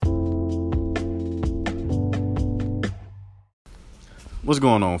What's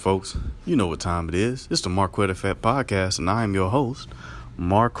going on, folks? You know what time it is. It's the Marquette Effect Podcast, and I am your host,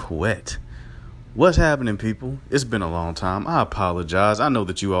 Marquette. What's happening, people? It's been a long time. I apologize. I know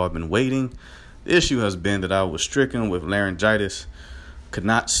that you all have been waiting. The issue has been that I was stricken with laryngitis, could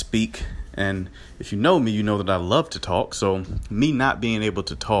not speak, and if you know me, you know that I love to talk, so me not being able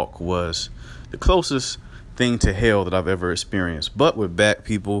to talk was the closest thing to hell that I've ever experienced. But we're back,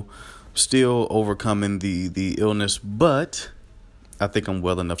 people, still overcoming the illness, but I think I'm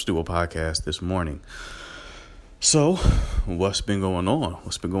well enough to do a podcast this morning. So, what's been going on?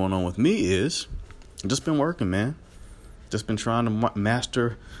 What's been going on with me is just been working, man. Just been trying to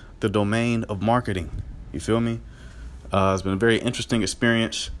master the domain of marketing. You feel me? It's been a very interesting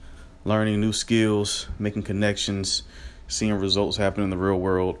experience, learning new skills, making connections, seeing results happen in the real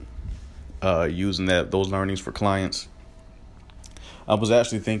world, using those learnings for clients. I was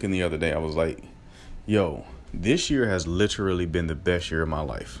actually thinking the other day, I was like, yo, this year has literally been the best year of my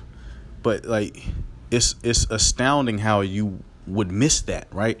life. But it's astounding how you would miss that,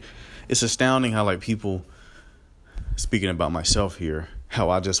 right? It's astounding how people, speaking about myself here, how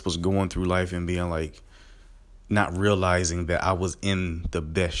I just was going through life and being not realizing that I was in the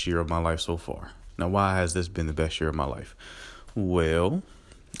best year of my life so far. Now, why has this been the best year of my life? Well,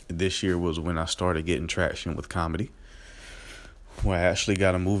 this year was when I started getting traction with comedy. Well, I actually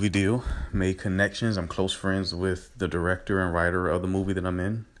got a movie deal, made connections. I'm close friends with the director and writer of the movie that I'm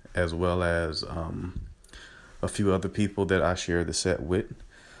in, as well as a few other people that I share the set with.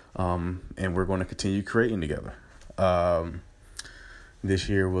 And we're going to continue creating together. This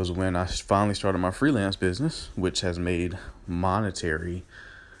year was when I finally started my freelance business, which has made which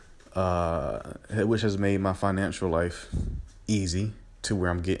has made my financial life easy to where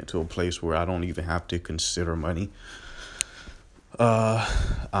I'm getting to a place where I don't even have to consider money.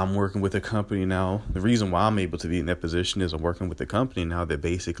 I'm working with a company now. The reason why I'm able to be in that position is I'm working with a company now that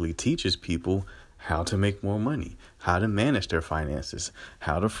basically teaches people how to make more money, how to manage their finances,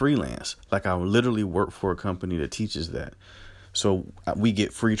 how to freelance. I literally work for a company that teaches that. So we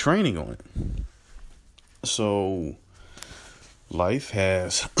get free training on it. So life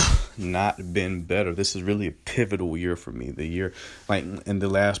has not been better. This is really a pivotal year for me. The year, in the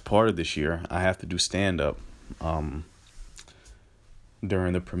last part of this year, I have to do stand-up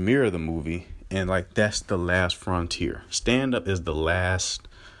during the premiere of the movie, and that's the last frontier. Stand-up is the last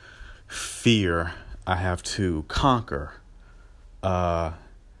fear I have to conquer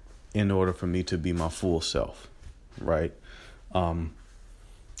in order for me to be my full self, right?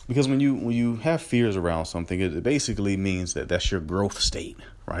 Because when you have fears around something, it basically means that that's your growth state,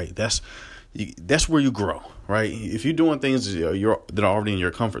 right? That's where you grow, right? If you're doing things that are already in your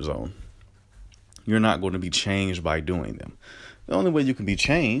comfort zone, you're not going to be changed by doing them. The only way you can be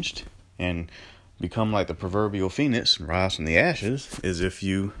changed and become like the proverbial phoenix and rise from the ashes is if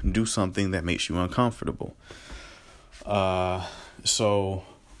you do something that makes you uncomfortable. So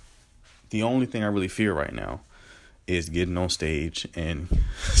the only thing I really fear right now is getting on stage and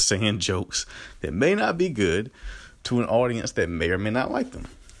saying jokes that may not be good to an audience that may or may not like them.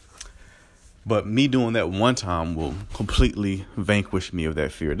 But me doing that one time will completely vanquish me of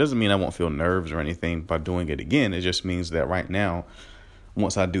that fear. It doesn't mean I won't feel nerves or anything by doing it again. It just means that right now,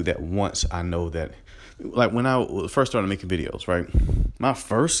 once I do that once, I know that, when I first started making videos, right? My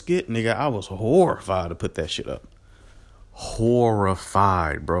first skit, nigga, I was horrified to put that shit up.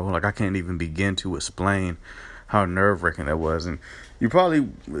 Horrified, bro. I can't even begin to explain how nerve-wracking that was. And you probably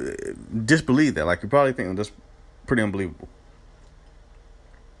disbelieve that. You probably think that's pretty unbelievable.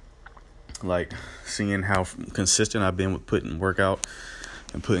 Seeing how consistent I've been with putting work out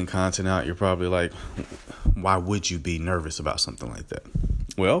and putting content out, you're probably like, why would you be nervous about something like that?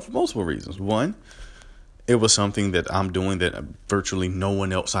 Well, for multiple reasons. One, it was something that I'm doing that virtually no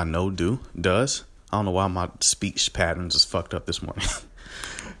one else I know does. I don't know why my speech patterns is fucked up this morning.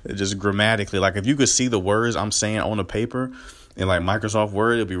 Just grammatically, if you could see the words I'm saying on the paper in Microsoft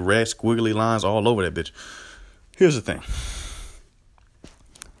Word, it'd be red squiggly lines all over that bitch. Here's the thing.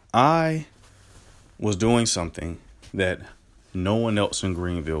 I was doing something that no one else in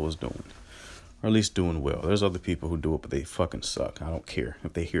Greenville was doing, or at least doing well. There's other people who do it, but they fucking suck. I don't care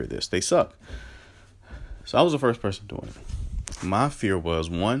if they hear this. They suck. So I was the first person doing it. My fear was,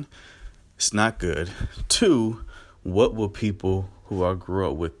 one, it's not good. Two, what will people who I grew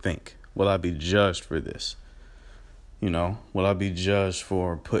up with think? Will I be judged for this? Will I be judged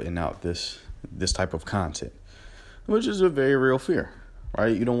for putting out this type of content? Which is a very real fear.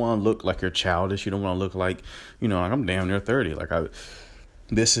 Right? You don't want to look like you're childish. You don't want to look like I'm damn near 30.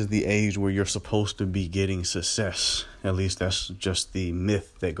 This is the age where you're supposed to be getting success. At least that's just the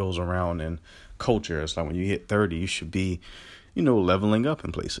myth that goes around in culture. It's when you hit 30, you should be leveling up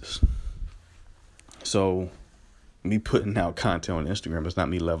in places. So me putting out content on Instagram is not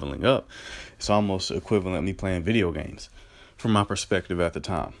me leveling up. It's almost equivalent to me playing video games from my perspective at the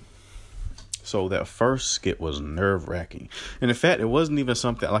time. So that first skit was nerve-wracking. And in fact, it wasn't even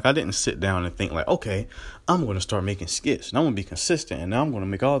something, like, I didn't sit down and think like, okay, I'm going to start making skits and I'm going to be consistent and now I'm going to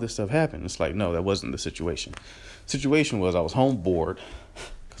make all this stuff happen. It's like, no, that wasn't the situation. Situation was I was home bored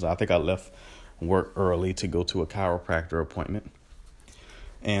because I think I left work early to go to a chiropractor appointment.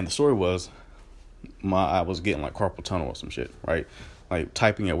 And the story was I was getting like carpal tunnel or some shit, right? Like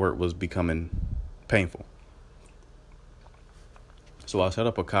typing at work was becoming painful. So I set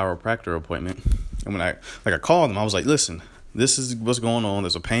up a chiropractor appointment. And when I called them, I was like, listen, this is what's going on.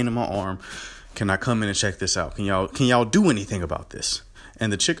 There's a pain in my arm. Can I come in and check this out? Can y'all do anything about this?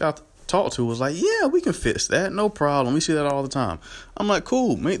 And the chick I talked to was like, yeah, we can fix that. No problem. We see that all the time. I'm like,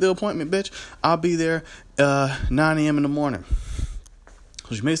 cool. Make the appointment, bitch. I'll be there 9 a.m. in the morning.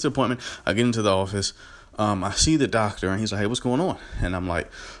 So she makes the appointment. I get into the office. I see the doctor and he's like, hey, what's going on? And I'm like,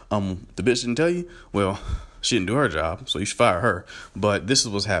 the bitch didn't tell you? Well, she didn't do her job, so you should fire her. But this is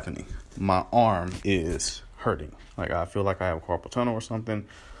what's happening. My arm is hurting. Like, I feel like I have carpal tunnel or something.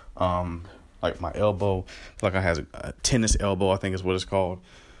 Like my elbow, like I have a tennis elbow, I think is what it's called.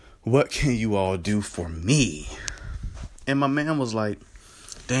 What can you all do for me? And my man was like,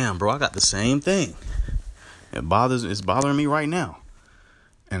 damn, bro, I got the same thing. It's bothering me right now.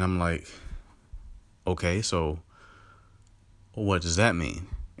 And I'm like, okay, so what does that mean?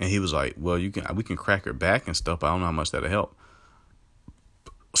 And he was like, well, we can crack her back and stuff, but I don't know how much that'll help.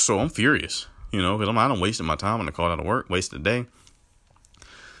 So I'm furious, because I don't wasting my time on the call out of work, wasting the day.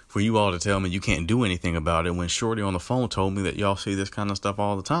 For you all to tell me you can't do anything about it when Shorty on the phone told me that y'all see this kind of stuff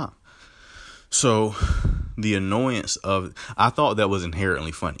all the time. So the annoyance I thought that was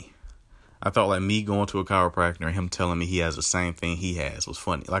inherently funny. I thought like me going to a chiropractor and him telling me he has the same thing he has was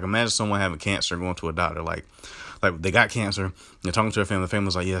funny. Like imagine someone having cancer going to a doctor, like they got cancer. They're talking to their family. The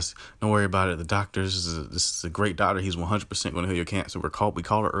family's like, yes, don't worry about it. The doctor, this is a great doctor. He's 100% going to heal your cancer. We called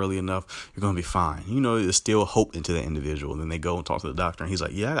it early enough. You're going to be fine. There's still hope into that individual. And then they go and talk to the doctor and he's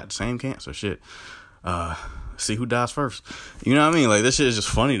like, yeah, I got the same cancer. Shit. See who dies first. You know what I mean? Like this shit is just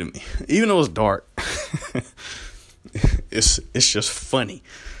funny to me. Even though it's dark, it's just funny.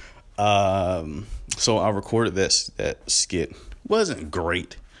 So I recorded that skit. Wasn't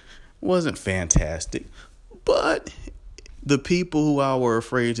great. Wasn't fantastic. But the people who I were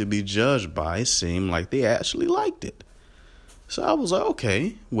afraid to be judged by seemed like they actually liked it. So I was like,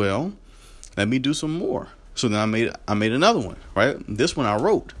 okay, well, let me do some more. So then I made another one, right? This one I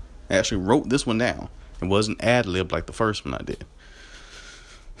wrote. I actually wrote this one down. It wasn't ad-lib like the first one I did.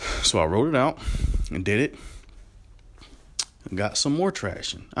 So I wrote it out and did it. Got some more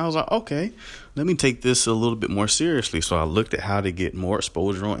traction. I was like, okay, let me take this a little bit more seriously. So I looked at how to get more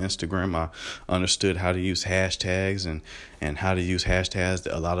exposure on Instagram. I understood how to use hashtags and how to use hashtags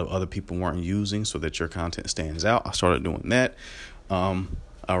that a lot of other people weren't using so that your content stands out. I started doing that. So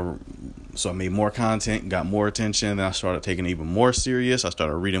I made more content, got more attention. Then I started taking it even more serious. I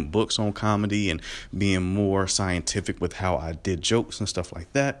started reading books on comedy and being more scientific with how I did jokes and stuff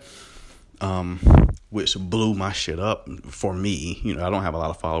like that. Which blew my shit up for me. I don't have a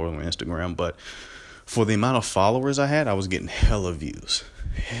lot of followers on Instagram, but for the amount of followers I had, I was getting hella views.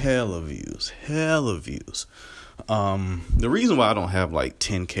 The reason why I don't have like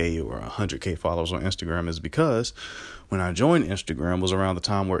 10K or 100K followers on Instagram is because when I joined Instagram was around the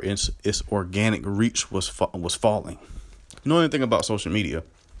time where its organic reach was falling. You know anything about social media?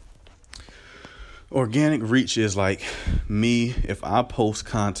 Organic reach is like me, if I post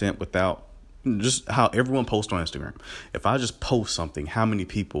content without just how everyone posts on Instagram. If I just post something, how many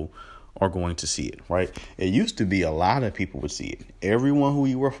people are going to see it, right? It used to be a lot of people would see it. Everyone who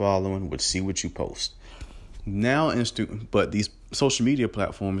you were following would see what you post. Now, but these social media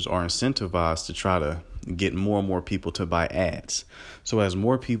platforms are incentivized to try to get more and more people to buy ads. So as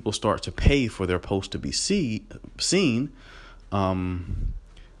more people start to pay for their post to be seen,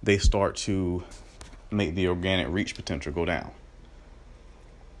 they start to make the organic reach potential go down.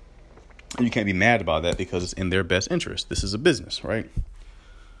 And you can't be mad about that because it's in their best interest. This is a business, right?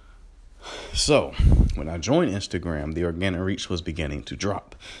 So when I joined Instagram, the organic reach was beginning to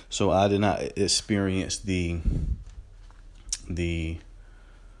drop. So I did not experience the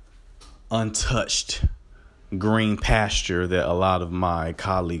untouched green pasture that a lot of my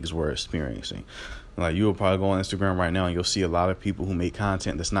colleagues were experiencing. Like you'll probably go on Instagram right now and you'll see a lot of people who make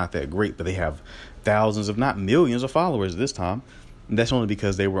content that's not that great, but they have thousands, if not millions of followers this time. And that's only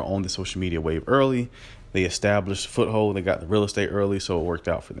because they were on the social media wave early. They established a foothold. They got the real estate early, so it worked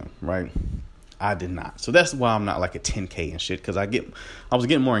out for them, right? I did not. So that's why I'm not like a 10K and shit, because I was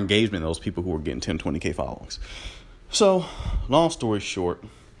getting more engagement than those people who were getting 10, 20K followings. So, long story short,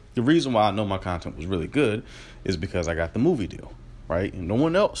 the reason why I know my content was really good is because I got the movie deal, right? And no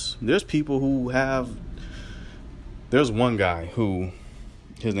one else. There's one guy who,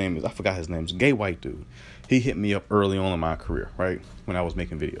 I forgot his name, gay white dude. He hit me up early on in my career, right? When I was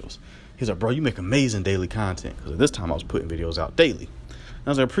making videos. He's like, bro, you make amazing daily content. Because at this time I was putting videos out daily. And I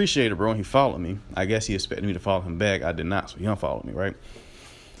was like, appreciate it, bro. And he followed me. I guess he expected me to follow him back. I did not, so he unfollowed me, right?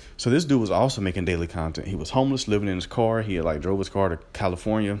 So this dude was also making daily content. He was homeless, living in his car. He had drove his car to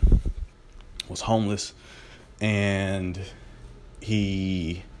California, was homeless, and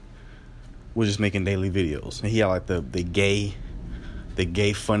he was just making daily videos. And he had the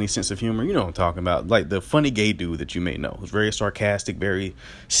gay funny sense of humor. You know what I'm talking about. Like the funny gay dude that you may know. It was very sarcastic, very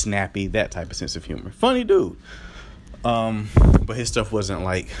snappy, that type of sense of humor. Funny dude. But his stuff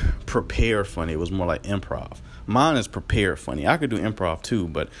wasn't prepared funny. It was more like improv. Mine is prepared funny. I could do improv too,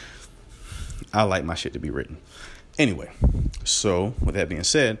 but I like my shit to be written. Anyway, so with that being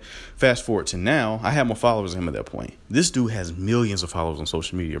said, fast forward to now, I had more followers than him at that point. This dude has millions of followers on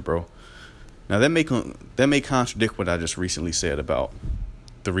social media, bro. Now that may contradict what I just recently said about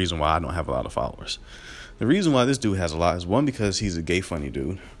the reason why I don't have a lot of followers. The reason why this dude has a lot is, one, because he's a gay funny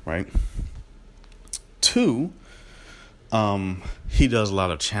dude, right? Two, he does a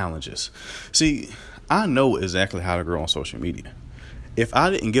lot of challenges. See, I know exactly how to grow on social media. If I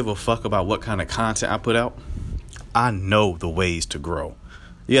didn't give a fuck about what kind of content I put out, I know the ways to grow.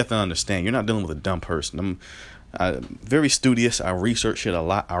 You have to understand, you're not dealing with a dumb person. I'm very studious. I research shit a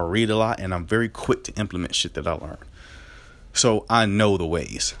lot. I read a lot, and I'm very quick to implement shit that I learn. So I know the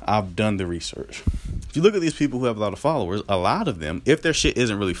ways. I've done the research. If you look at these people who have a lot of followers, a lot of them, if their shit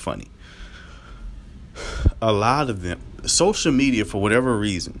isn't really funny, a lot of them, social media, for whatever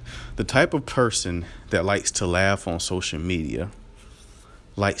reason, the type of person that likes to laugh on social media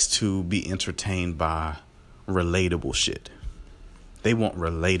likes to be entertained by relatable shit. They want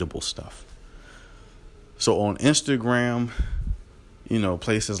relatable stuff. So on Instagram,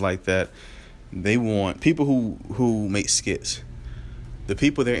 places like that, they want people who make skits. The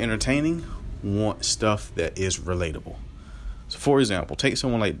people they're entertaining want stuff that is relatable. So for example, take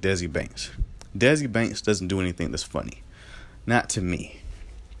someone like Desi Banks. Desi Banks doesn't do anything that's funny. Not to me.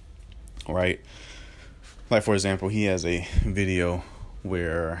 Right? Like, for example, he has a video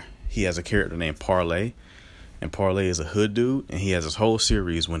where he has a character named Parlay. And Parlay is a hood dude. And he has this whole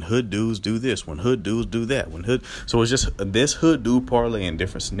series, when hood dudes do this, when hood dudes do that. So it's just this hood dude Parlay in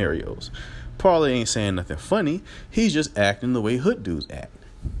different scenarios. Parlay ain't saying nothing funny. He's just acting the way hood dudes act.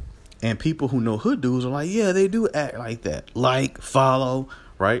 And people who know hood dudes are like, yeah, they do act like that. Like, follow,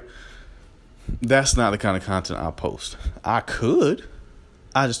 right? That's not the kind of content I post. I could.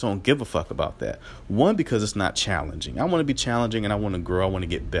 I just don't give a fuck about that. One, because it's not challenging. I want to be challenging and I want to grow. I want to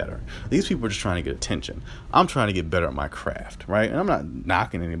get better. These people are just trying to get attention. I'm trying to get better at my craft, right? And I'm not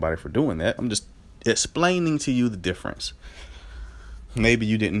knocking anybody for doing that. I'm just explaining to you the difference. Maybe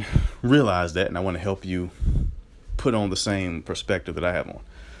you didn't realize that, and I want to help you put on the same perspective that I have on.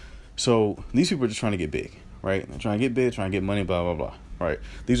 So these people are just trying to get big, right? They're trying to get big, trying to get money, blah, blah, blah, right?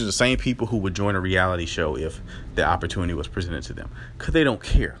 These are the same people who would join a reality show if the opportunity was presented to them, because they don't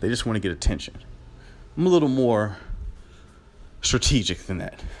care. They just want to get attention. I'm a little more strategic than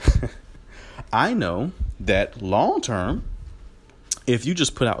that. I know that long term, if you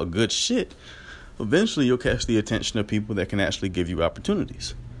just put out a good shit, eventually you'll catch the attention of people that can actually give you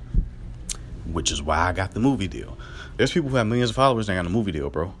opportunities, which is why I got the movie deal. There's people who have millions of followers and got a movie deal,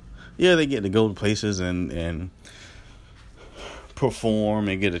 bro. Yeah, they get to go to places and perform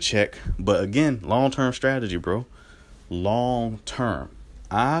and get a check. But again, long-term strategy, bro. Long-term.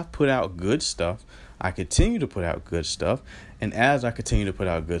 I put out good stuff. I continue to put out good stuff. And as I continue to put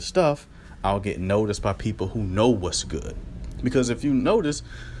out good stuff, I'll get noticed by people who know what's good. Because if you notice,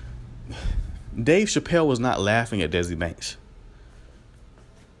 Dave Chappelle was not laughing at Desi Banks.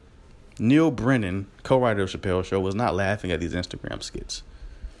 Neil Brennan, co-writer of Chappelle's Show, was not laughing at these Instagram skits.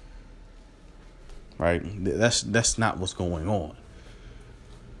 Right? That's not what's going on.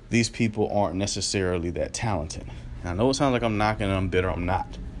 These people aren't necessarily that talented. And I know it sounds like I'm knocking and I'm bitter. I'm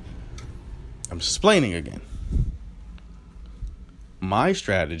not. I'm explaining again. My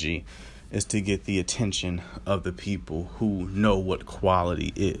strategy is to get the attention of the people who know what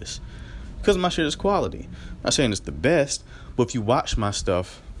quality is. Because my shit is quality. I'm not saying it's the best, but if you watch my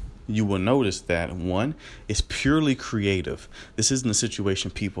stuff, you will notice that, one, it's purely creative. This isn't a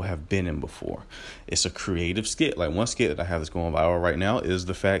situation people have been in before. It's a creative skit. Like one skit that I have that's going viral right now is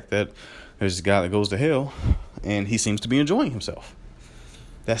the fact that there's a guy that goes to hell and he seems to be enjoying himself.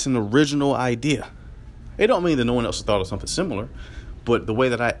 That's an original idea. It don't mean that no one else has thought of something similar, but the way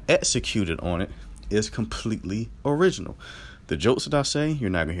that I executed on it is completely original. The jokes that I say, you're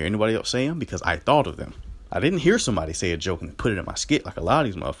not going to hear anybody else say them because I thought of them. I didn't hear somebody say a joke and put it in my skit like a lot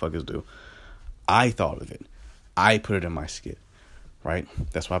of these motherfuckers do. I thought of it. I put it in my skit, right?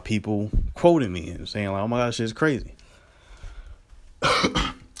 That's why people quoting me and saying like, oh my gosh, shit's crazy.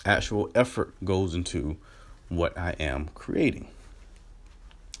 Actual effort goes into what I am creating.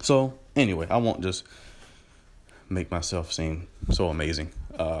 So anyway, I won't just make myself seem so amazing,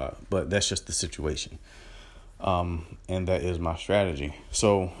 but that's just the situation, and that is my strategy.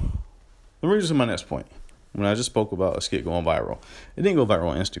 So let me read to my next point. When I just spoke about a skit going viral, it didn't go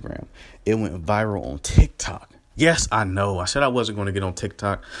viral on Instagram. It went viral on TikTok. Yes, I know. I said I wasn't going to get on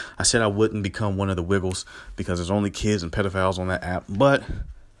TikTok. I said I wouldn't become one of the Wiggles because there's only kids and pedophiles on that app. But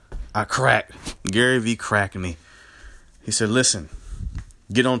I cracked. Gary Vee cracked me. He said, listen,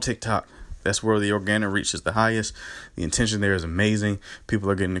 get on TikTok. That's where the organic reach is the highest. The intention there is amazing. People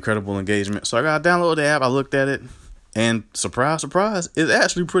are getting incredible engagement. So I got to download the app. I looked at it. And surprise, surprise, it's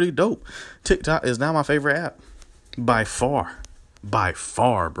actually pretty dope. TikTok is now my favorite app. By far. By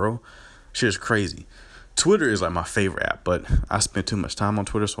far, bro. Shit's crazy. Twitter is like my favorite app, but I spent too much time on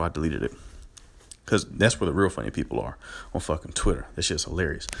Twitter, so I deleted it. Because that's where the real funny people are. On fucking Twitter. That shit's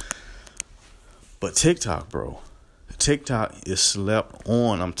hilarious. But TikTok, bro. TikTok is slept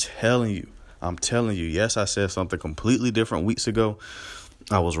on. I'm telling you. Yes, I said something completely different weeks ago.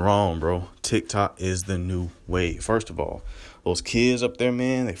 I was wrong, bro. TikTok is the new wave. First of all, those kids up there,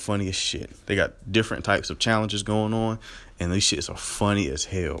 man, they funny as shit. They got different types of challenges going on, and these shits are funny as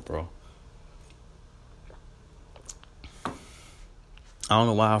hell, bro. I don't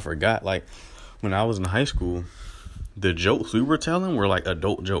know why I forgot. Like, when I was in high school, the jokes we were telling were like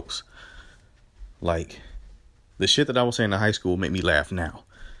adult jokes. Like, the shit that I was saying in high school made me laugh now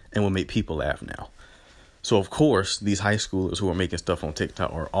and will make people laugh now. So, of course, these high schoolers who are making stuff on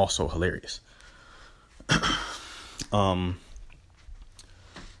TikTok are also hilarious.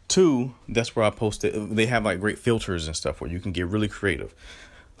 Two, that's where I posted. They have like great filters and stuff where you can get really creative.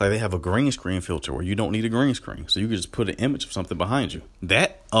 Like they have a green screen filter where you don't need a green screen. So you can just put an image of something behind you.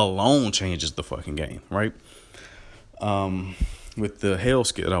 That alone changes the fucking game, right? With the Hell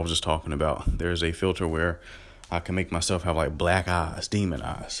skit that I was just talking about, there's a filter where I can make myself have like black eyes, demon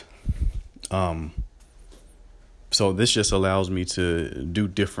eyes. So this just allows me to do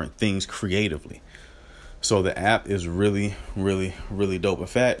different things creatively. So the app is really, really, really dope. In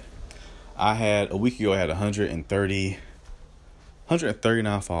fact, a week ago, I had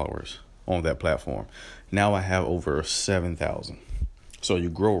 139 followers on that platform. Now I have over 7,000. So you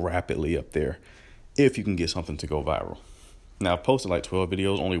grow rapidly up there if you can get something to go viral. Now, I've posted like 12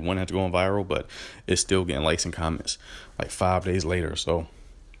 videos. Only one had to go on viral, but it's still getting likes and comments like 5 days later. So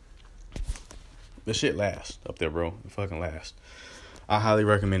the shit lasts up there, bro. It fucking lasts. I highly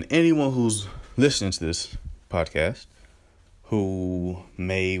recommend anyone who's listening to this podcast who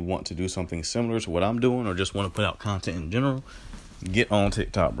may want to do something similar to what I'm doing or just want to put out content in general, get on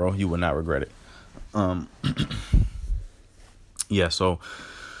TikTok, bro. You will not regret it. Yeah, so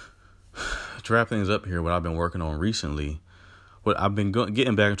to wrap things up here, what I've been working on recently, what I've been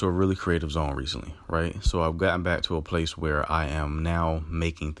getting back into a really creative zone recently, right? So I've gotten back to a place where I am now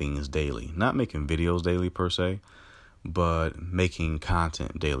making things daily. Not making videos daily per se, but making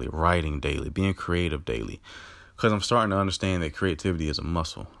content daily, writing daily, being creative daily. Because I'm starting to understand that creativity is a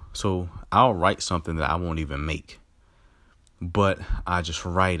muscle. So I'll write something that I won't even make, but I just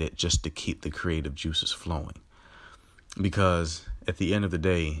write it just to keep the creative juices flowing. Because at the end of the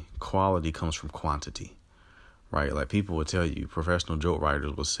day, quality comes from quantity, right? Like people will tell you, professional joke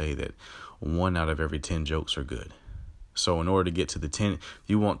writers will say that 1 out of every 10 jokes are good. So in order to get to the 10, if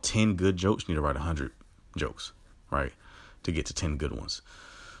you want 10 good jokes, you need to write 100 jokes, right? To get to 10 good ones.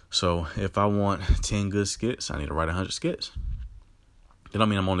 So if I want 10 good skits, I need to write 100 skits. That don't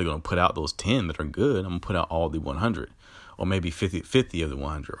mean I'm only going to put out those 10 that are good. I'm going to put out all the 100 or maybe 50 of the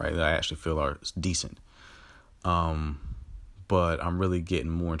 100, right? That I actually feel are decent. But I'm really getting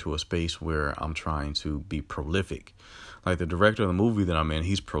more into a space where I'm trying to be prolific. Like the director of the movie that I'm in,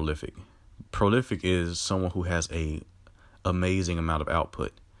 he's prolific. Prolific is someone who has a amazing amount of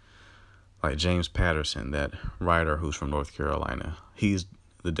output. Like James Patterson, that writer who's from North Carolina. He's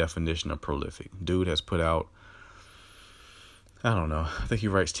the definition of prolific. Dude has put out, I don't know, I think he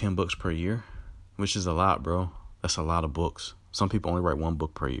writes 10 books per year, which is a lot, bro. That's a lot of books. Some people only write 1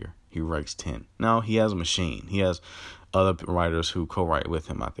 book per year. He writes 10. Now, he has a machine. He has other writers who co-write with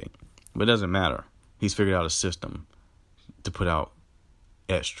him, I think. But it doesn't matter. He's figured out a system to put out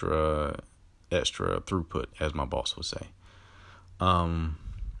extra throughput, as my boss would say.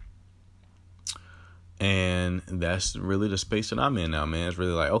 And that's really the space that I'm in now, man. It's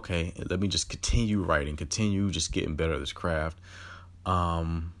really like, okay, let me just continue writing, continue just getting better at this craft.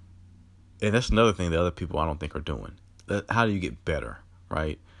 And that's another thing that other people I don't think are doing. How do you get better,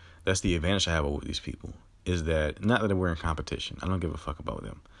 right? That's the advantage I have over these people, is that not that we're in competition. I don't give a fuck about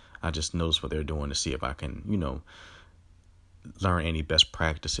them. I just notice what they're doing to see if I can, learn any best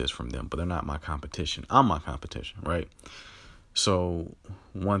practices from them. But they're not my competition. I'm my competition, right? So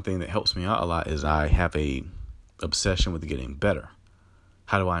one thing that helps me out a lot is I have a obsession with getting better.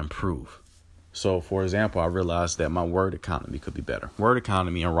 How do I improve? So, for example, I realized that my word economy could be better. Word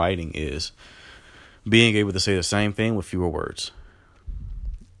economy in writing is being able to say the same thing with fewer words.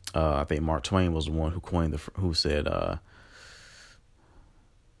 I think Mark Twain was the one who said,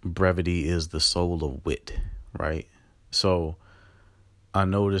 brevity is the soul of wit, right? So I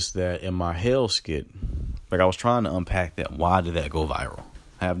noticed that in my Hell skit, I was trying to unpack that. Why did that go viral?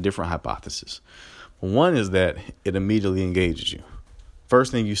 I have different hypotheses. One is that it immediately engages you.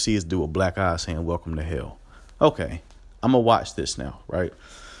 First thing you see is do a black eye saying, welcome to hell. Okay, I'm going to watch this now, right?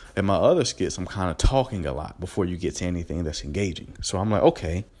 In my other skits, I'm kind of talking a lot before you get to anything that's engaging. So I'm like,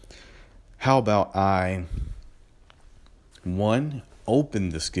 okay, how about I, open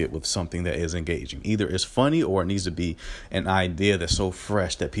the skit with something that is engaging. Either it's funny or it needs to be an idea that's so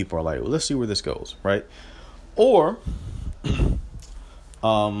fresh that people are like, well, let's see where this goes, right? Or,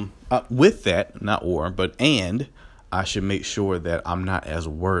 with that, not or, but I should make sure that I'm not as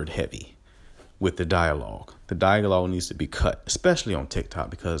word heavy with the dialogue. The dialogue needs to be cut, especially on TikTok,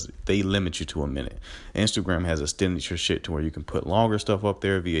 because they limit you to a minute. Instagram has extended your shit to where you can put longer stuff up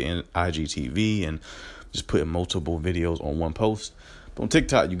there via IGTV and just put multiple videos on one post. But on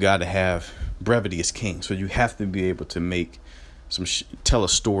TikTok, you got to have brevity is king. So you have to be able to make tell a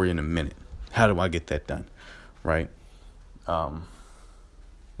story in a minute. How do I get that done? Right?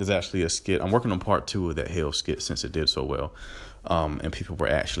 There's actually a skit. I'm working on part 2 of that Hell skit since it did so well. And people were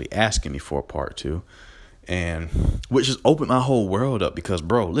actually asking me for a part 2. And which has opened my whole world up because,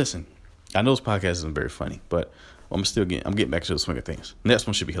 bro, listen, I know this podcast isn't very funny, but I'm getting back to the swing of things. Next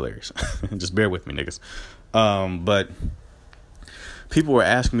one should be hilarious. Just bear with me, niggas. But people were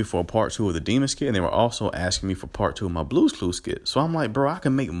asking me for a part 2 of the Demon skit, and they were also asking me for part 2 of my Blue's Clues skit. So I'm like, bro, I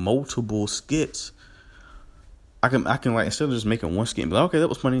can make multiple skits. I can like, instead of just making one skit and be like, okay, that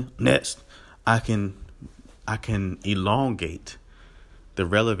was funny. Next, I can elongate the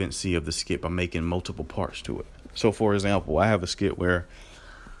relevancy of the skit by making multiple parts to it. So, for example, I have a skit where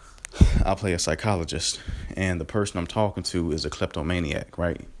I play a psychologist, and the person I'm talking to is a kleptomaniac,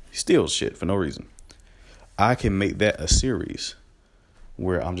 right? He steals shit for no reason. I can make that a series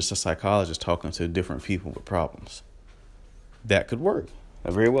where I'm just a psychologist talking to different people with problems. That could work.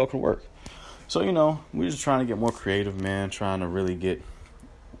 That very well could work. So, we're just trying to get more creative, man, trying to really get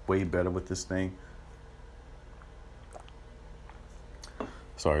way better with this thing.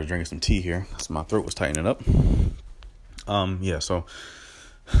 Sorry, I was drinking some tea here. So my throat was tightening up. So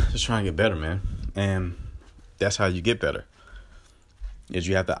just trying to get better, man. And that's how you get better. Is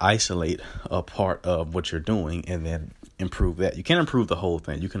you have to isolate a part of what you're doing and then improve that. You can't improve the whole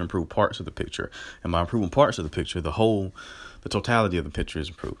thing. You can improve parts of the picture. And by improving parts of the picture, the totality of the picture is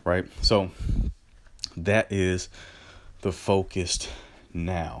improved, right? So that is the focus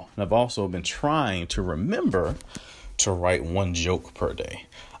now. And I've also been trying to remember to write one joke per day.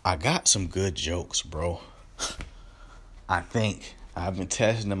 I got some good jokes, bro. I think I haven't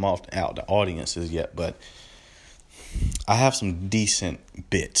tested them out to audiences yet, but I have some decent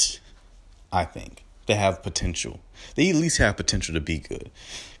bits, I think. They have potential. They at least have potential to be good.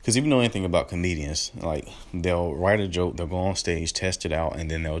 Because if you know anything about comedians, like, they'll write a joke, they'll go on stage, test it out, and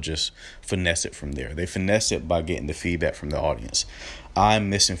then they'll just finesse it from there. They finesse it by getting the feedback from the audience.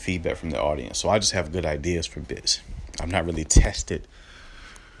 I'm missing feedback from the audience, so I just have good ideas for bits. I've not really tested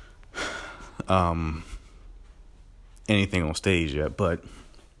anything on stage yet, but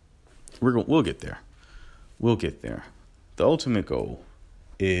we'll get there. We'll get there. The ultimate goal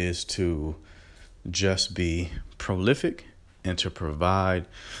is to just be prolific and to provide.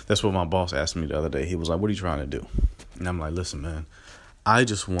 That's what my boss asked me the other day. He was like, what are you trying to do? And I'm like, listen, man, I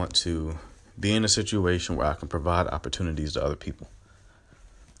just want to be in a situation where I can provide opportunities to other people,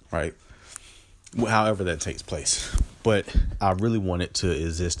 right? However that takes place. But I really want it to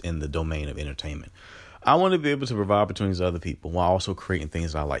exist in the domain of entertainment. I want to be able to provide opportunities to other people while also creating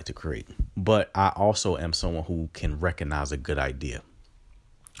things that I like to create. But I also am someone who can recognize a good idea.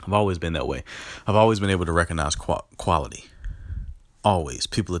 I've always been that way. I've always been able to recognize quality. Always.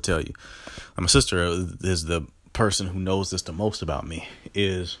 People will tell you. My sister is the person who knows this the most about me.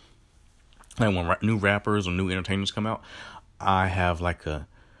 Is like when new rappers or new entertainers come out, I have like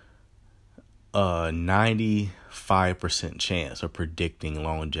a 95% chance of predicting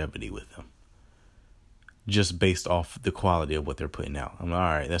longevity with them, just based off the quality of what they're putting out. I'm like, all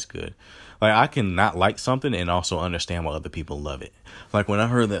right, that's good. Like, I can not like something and also understand why other people love it. Like, when I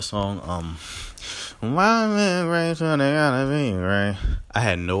heard that song, why men great so they gotta be right, I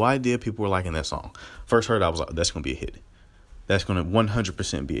had no idea people were liking that song. First heard, I was like, that's gonna be a hit. That's gonna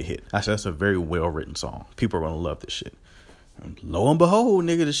 100% be a hit. I said, that's a very well written song. People are gonna love this shit. And lo and behold,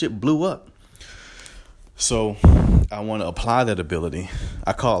 nigga, this shit blew up. So I want to apply that ability.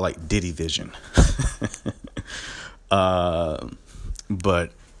 I call it like Diddy vision.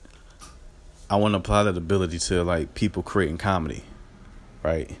 But I want to apply that ability to like people creating comedy,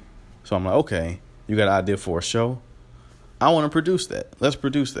 right? So I'm like, okay, you got an idea for a show? I want to produce that. Let's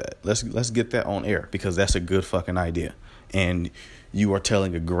produce that. Let's get that on air, because that's a good fucking idea. And you are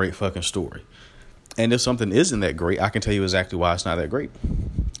telling a great fucking story. And if something isn't that great, I can tell you exactly why it's not that great.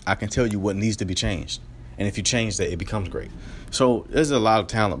 I can tell you what needs to be changed. And if you change that, it becomes great. So there's a lot of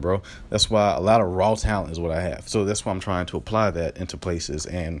talent, bro. That's why a lot of raw talent is what I have. So that's why I'm trying to apply that into places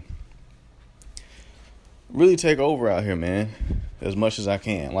and really take over out here, man, as much as I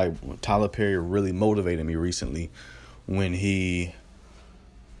can. Like, Tyler Perry really motivated me recently when he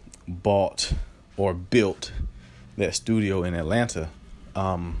bought or built that studio in Atlanta.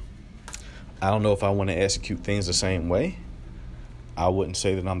 I don't know if I want to execute things the same way. I wouldn't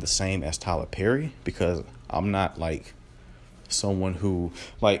say that I'm the same as Tyler Perry, because I'm not like someone who,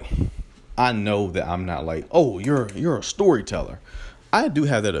 like, I know that I'm not like, oh, you're a storyteller. I do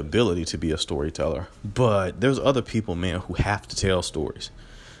have that ability to be a storyteller, but there's other people, man, who have to tell stories.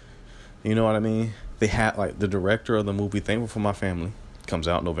 You know what I mean? They have, like, the director of the movie Thankful for My Family comes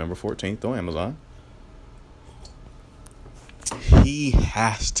out November 14th on Amazon. He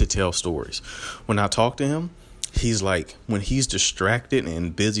has to tell stories. When I talk to him, he's like, when he's distracted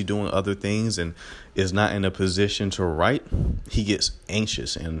and busy doing other things and is not in a position to write, he gets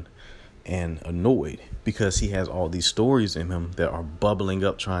anxious and annoyed because he has all these stories in him that are bubbling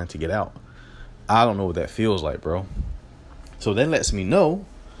up trying to get out. I don't know what that feels like, bro. So that lets me know,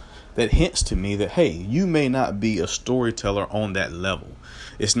 that hints to me that, hey, you may not be a storyteller on that level.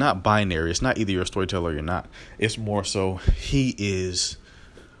 It's not binary. It's not either you're a storyteller or you're not. It's more so he is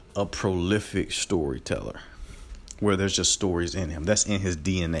a prolific storyteller, where there's just stories in him. That's in his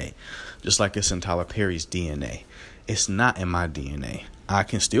DNA. Just like it's in Tyler Perry's DNA. It's not in my DNA. I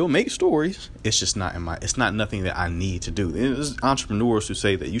can still make stories. It's just not in it's not nothing that I need to do. There's entrepreneurs who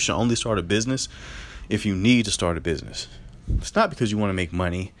say that you should only start a business if you need to start a business. It's not because you want to make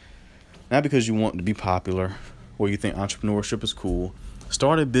money, not because you want to be popular or you think entrepreneurship is cool.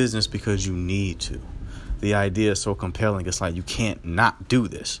 Start a business because you need to. The idea is so compelling. It's like you can't not do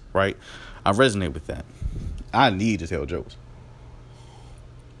this, right? I resonate with that. I need to tell jokes.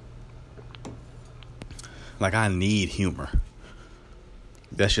 Like, I need humor.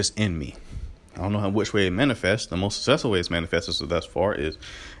 That's just in me. I don't know which way it manifests. The most successful way it's manifested thus far is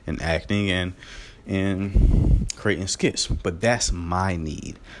in acting and in creating skits. But that's my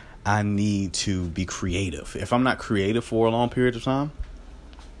need. I need to be creative. If I'm not creative for a long period of time,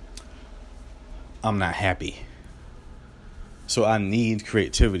 I'm not happy. So I need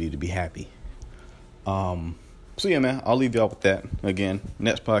creativity to be happy. So yeah, man, I'll leave y'all with that. Again,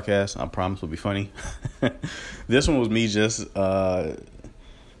 next podcast, I promise, will be funny. This one was me just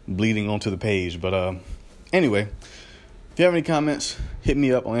bleeding onto the page. But anyway, if you have any comments, hit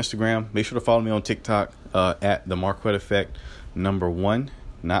me up on Instagram. Make sure to follow me on TikTok at the Marquette Effect #1.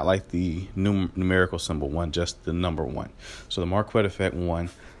 Not like the numerical symbol 1, just the number 1. So the Marquette Effect 1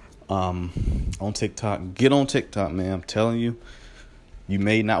 on TikTok. Get on TikTok, man. I'm telling you. You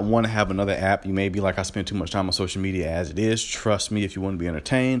may not want to have another app. You may be like, I spend too much time on social media as it is. Trust me, if you want to be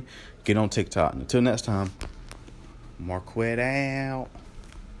entertained, get on TikTok. And until next time, Marquette out.